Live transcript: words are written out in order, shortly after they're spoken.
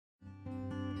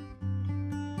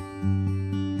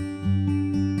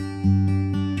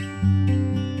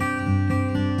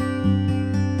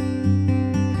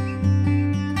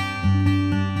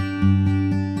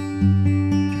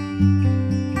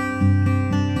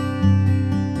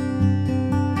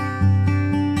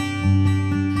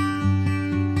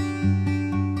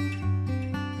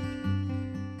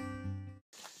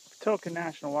Patoka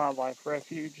National Wildlife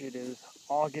Refuge. It is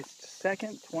August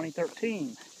 2nd,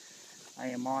 2013. I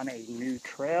am on a new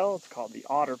trail. It's called the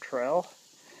Otter Trail.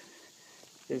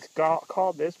 It's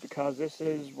called this because this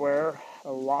is where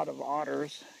a lot of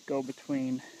otters go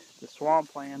between the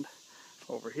swampland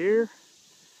over here,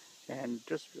 and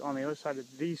just on the other side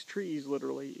of these trees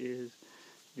literally is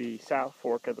the South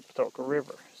Fork of the Patoka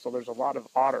River. So there's a lot of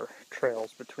otter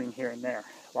trails between here and there.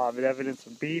 A lot of evidence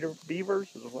of beavers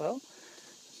as well.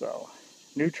 So,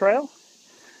 new trail.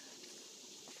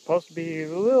 Supposed to be a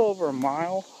little over a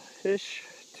mile-ish,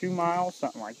 2 miles,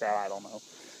 something like that. I don't know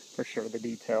for sure the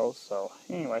details. So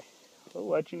anyway, we'll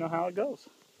let you know how it goes.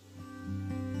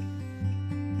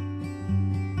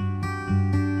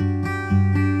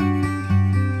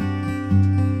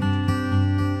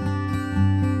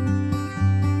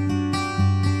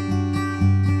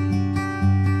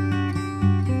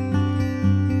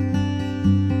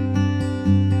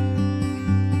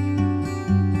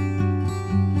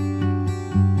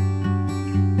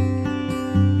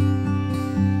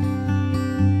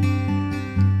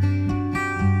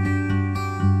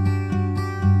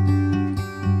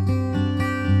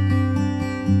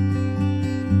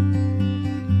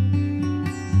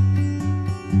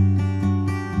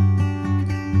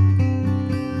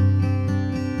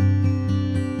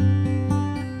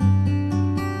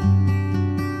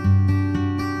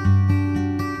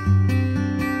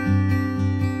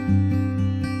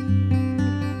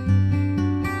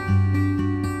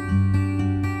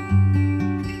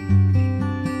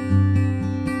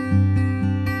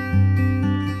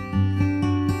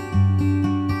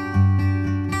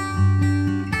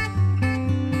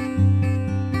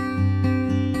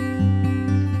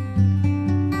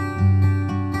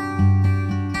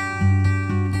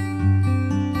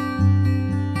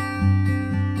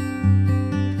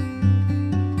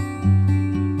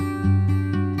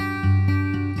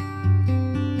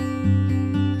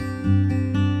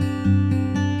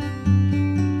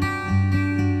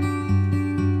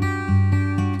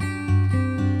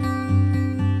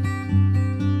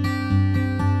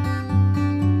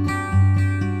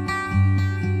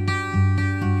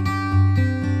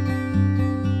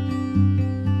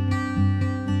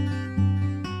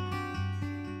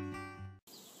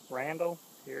 Randall,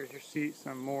 here's your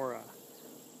some more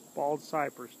bald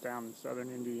cypress down in southern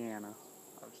Indiana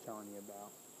I was telling you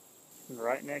about. And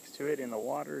right next to it in the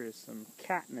water is some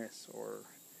catnus or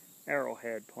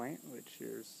arrowhead plant, which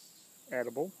is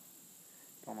edible.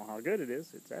 Don't know how good it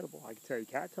is. It's edible. I can tell you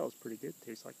cattail is pretty good. It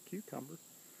tastes like a cucumber.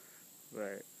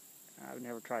 But I've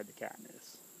never tried the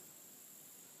catnus.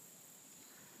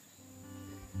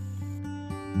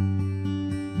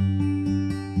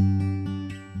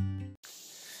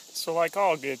 So like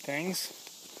all good things,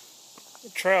 the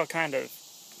trail kind of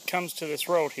comes to this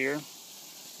road here.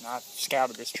 And I've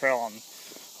scouted this trail on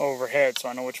overhead so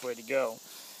I know which way to go.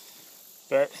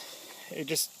 But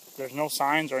there's no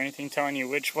signs or anything telling you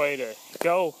which way to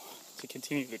go to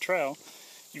continue the trail.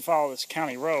 You follow this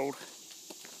county road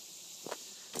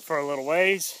for a little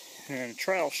ways, and then the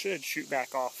trail should shoot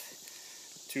back off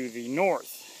to the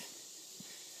north.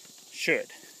 Should.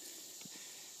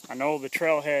 I know the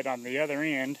trailhead on the other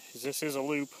end, this is a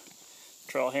loop,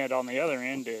 trailhead on the other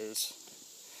end is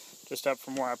just up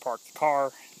from where I parked the car,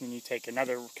 and then you take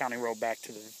another county road back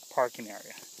to the parking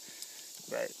area.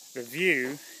 But the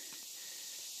view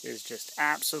is just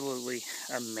absolutely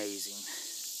amazing.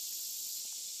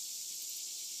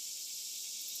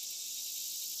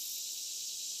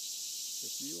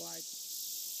 If you like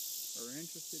or are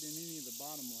interested in any of the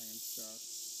bottomland stuff,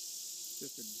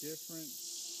 just a different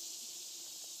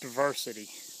diversity,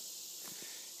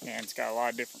 and it's got a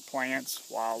lot of different plants,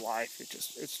 wildlife.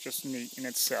 It's just neat in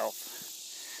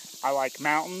itself. I like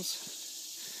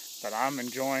mountains, but I'm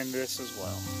enjoying this as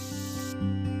well.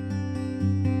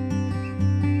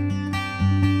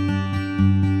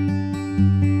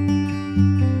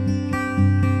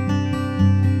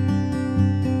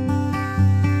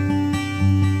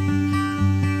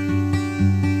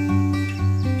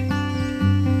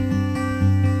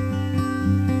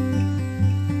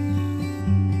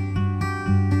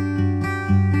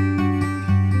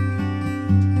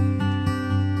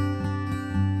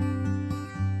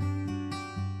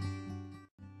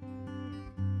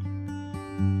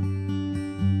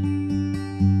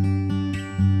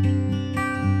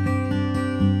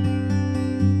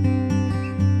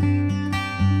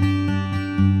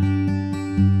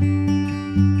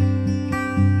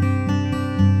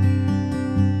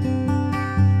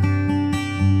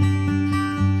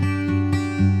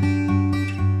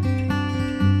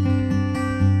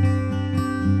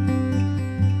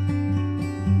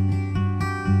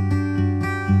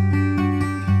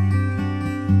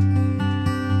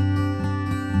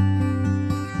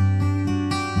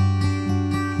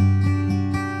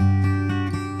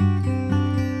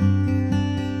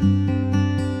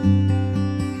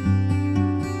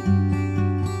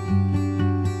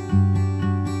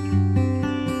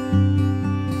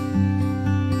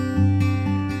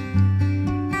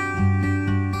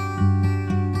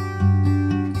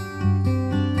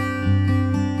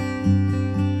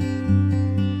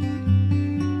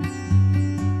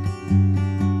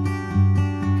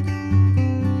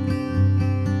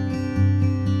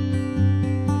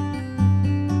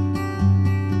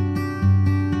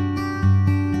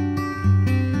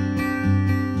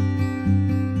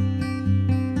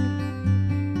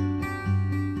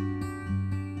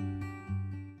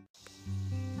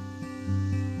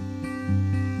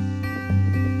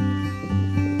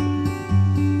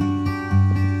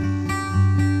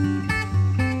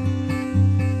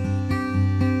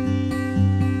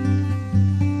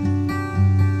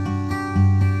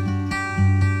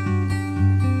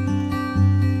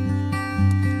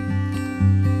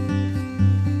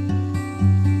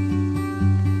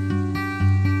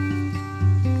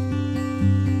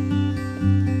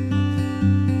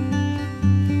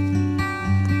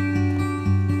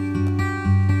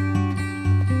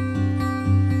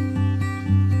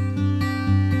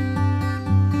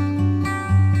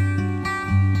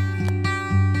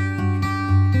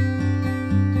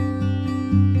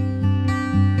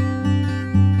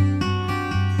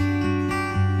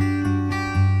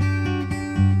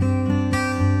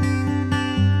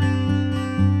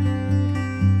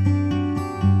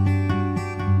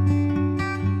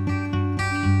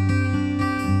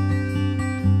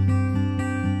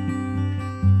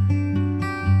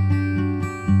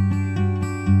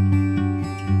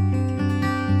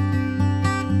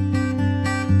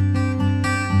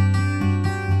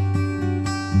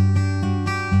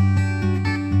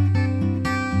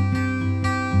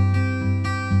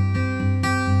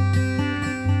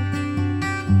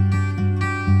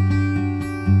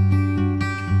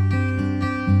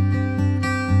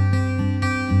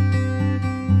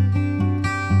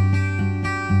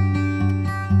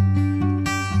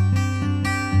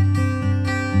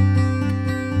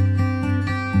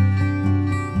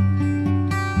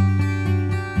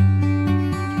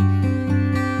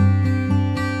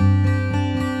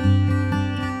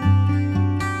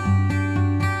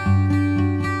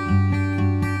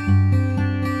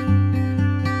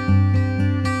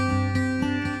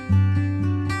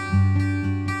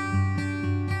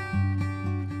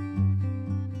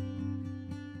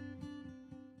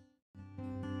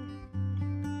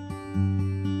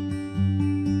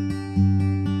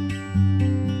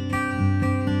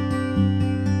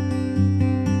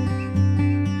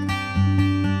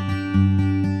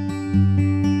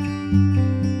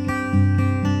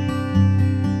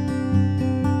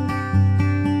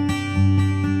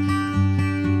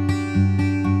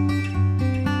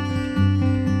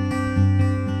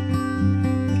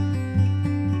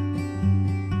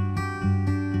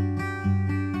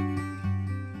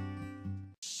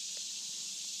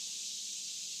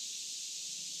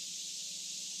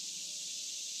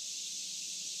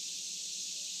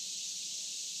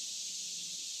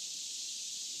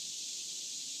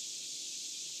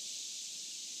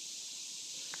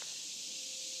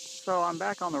 So I'm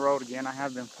back on the road again. I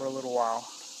have been for a little while.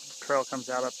 The trail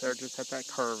comes out up there just at that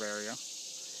curve area.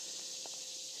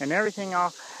 And everything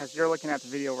off, as you're looking at the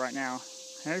video right now,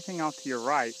 everything off to your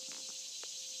right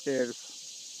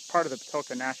is part of the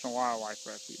Patoka National Wildlife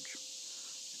Refuge.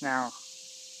 Now,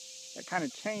 that kind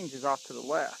of changes off to the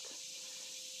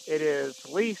left. It is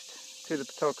leased to the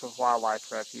Patoka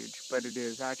Wildlife Refuge, but it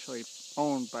is actually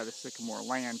owned by the Sycamore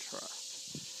Land Trust.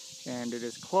 And it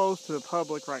is closed to the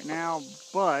public right now,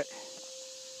 but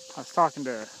I was talking to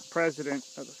the president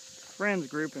of the Friends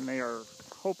group, and they are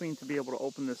hoping to be able to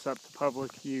open this up to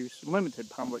public use, limited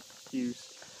public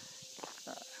use,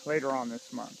 later on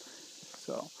this month.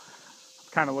 So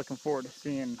I'm kind of looking forward to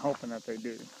seeing and hoping that they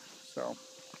do. So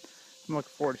I'm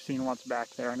looking forward to seeing what's back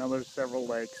there. I know there's several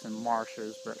lakes and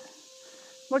marshes, but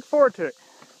look forward to it.